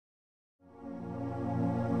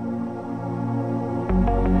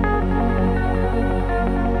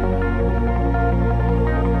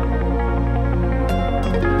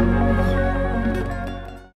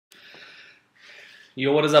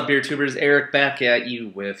Yo, what is up, beer tubers? Eric back at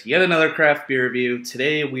you with yet another craft beer review.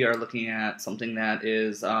 Today we are looking at something that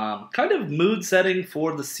is kind of mood setting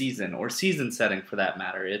for the season, or season setting for that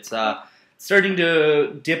matter. It's starting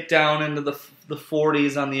to dip down into the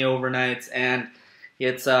 40s on the overnights, and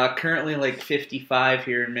it's currently like 55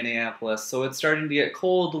 here in Minneapolis, so it's starting to get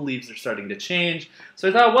cold, the leaves are starting to change. So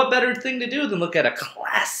I thought, what better thing to do than look at a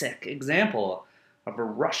classic example of a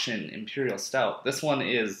Russian Imperial Stout. This one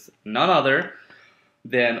is none other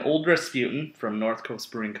than Old Rasputin from North Coast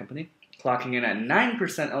Brewing Company, clocking in at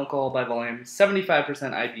 9% alcohol by volume, 75%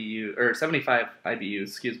 IBU, or 75 IBUs,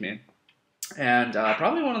 excuse me, and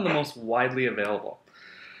probably one of the most widely available.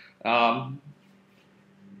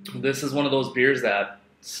 This is one of those beers that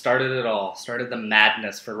started it all, started the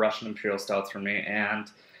madness for Russian Imperial Stouts for me, and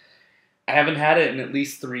I haven't had it in at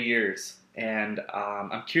least 3 years, and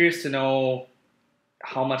I'm curious to know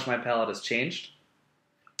how much my palate has changed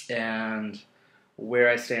and where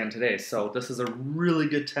I stand today. So this is a really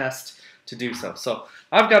good test to do so. So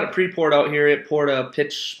I've got it pre-poured out here. It poured a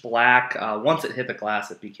pitch black. Once it hit the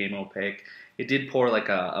glass, it became opaque. It did pour like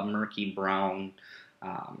a murky brown.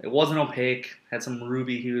 It wasn't opaque, had some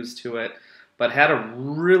ruby hues to it, but had a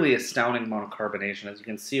really astounding amount of carbonation. As you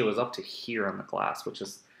can see, it was up to here on the glass, which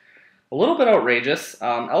is a little bit outrageous.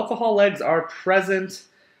 Alcohol legs are present,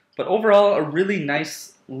 but overall, a really nice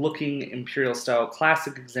looking Imperial Stout,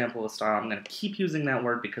 classic example of style. I'm going to keep using that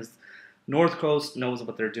word because North Coast knows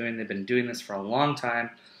what they're doing. They've been doing this for a long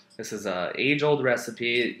time. This is a age-old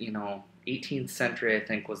recipe, 18th century, I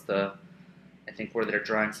think where they're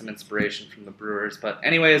drawing some inspiration from the brewers. But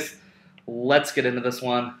anyways, let's get into this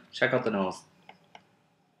one. Check out the nose.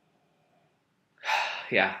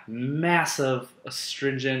 Yeah, massive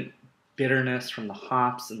astringent bitterness from the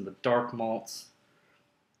hops and the dark malts.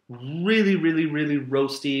 Really, really, really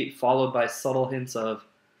roasty, followed by subtle hints of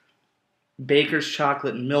baker's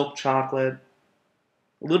chocolate and milk chocolate.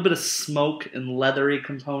 A little bit of smoke and leathery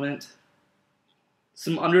component.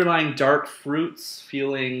 Some underlying dark fruits,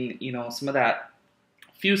 feeling, some of that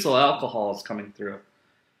fusel alcohol is coming through.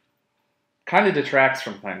 Kind of detracts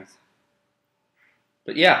from things.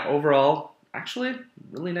 But yeah, overall, actually,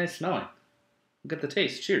 really nice smelling. Look at the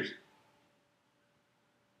taste. Cheers.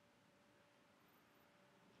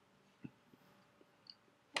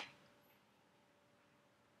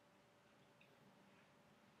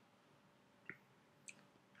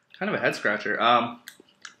 Kind of a head scratcher.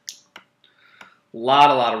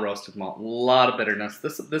 Lot of roasted malt, a lot of bitterness.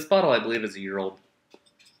 This bottle, I believe, is a year old,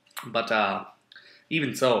 but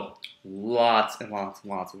even so, lots and lots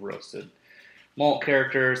and lots of roasted malt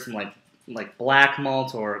character. Some like black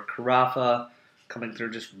malt or carafa coming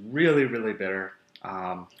through, just really, really bitter.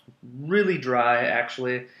 Really dry,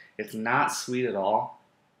 actually. It's not sweet at all.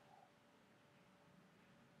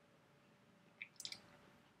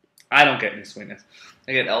 I don't get any sweetness.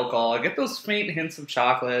 I get alcohol. I get those faint hints of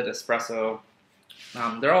chocolate, espresso.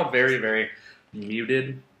 They're all very, very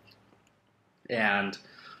muted. And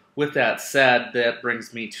with that said, that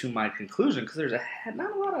brings me to my conclusion, because there's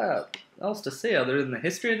not a lot else to say other than the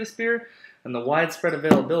history of this beer and the widespread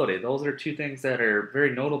availability. Those are two things that are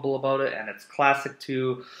very notable about it, and it's classic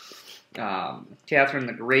to Catherine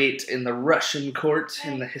the Great in the Russian court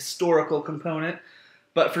in the historical component.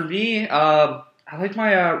 But for me, I like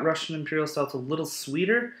my Russian Imperial Stouts a little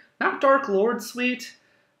sweeter. Not Dark Lord sweet,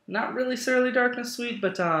 not really Surly Darkness sweet,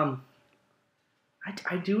 but I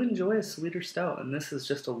do enjoy a sweeter stout, and this is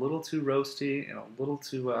just a little too roasty and a little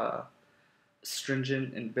too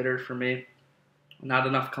astringent and bitter for me. Not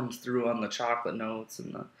enough comes through on the chocolate notes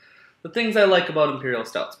and the things I like about Imperial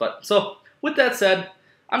Stouts. But so, with that said,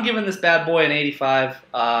 I'm giving this bad boy an 85.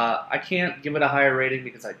 I can't give it a higher rating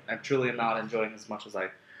because I truly am not enjoying it as much as I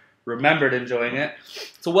remembered enjoying it.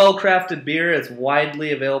 It's a well-crafted beer. It's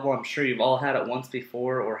widely available. I'm sure you've all had it once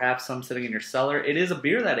before or have some sitting in your cellar. It is a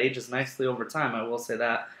beer that ages nicely over time, I will say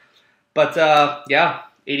that. But yeah,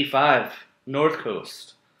 85, North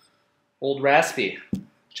Coast, Old Raspy.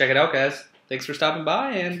 Check it out, guys. Thanks for stopping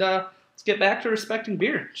by, and let's get back to respecting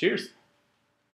beer. Cheers.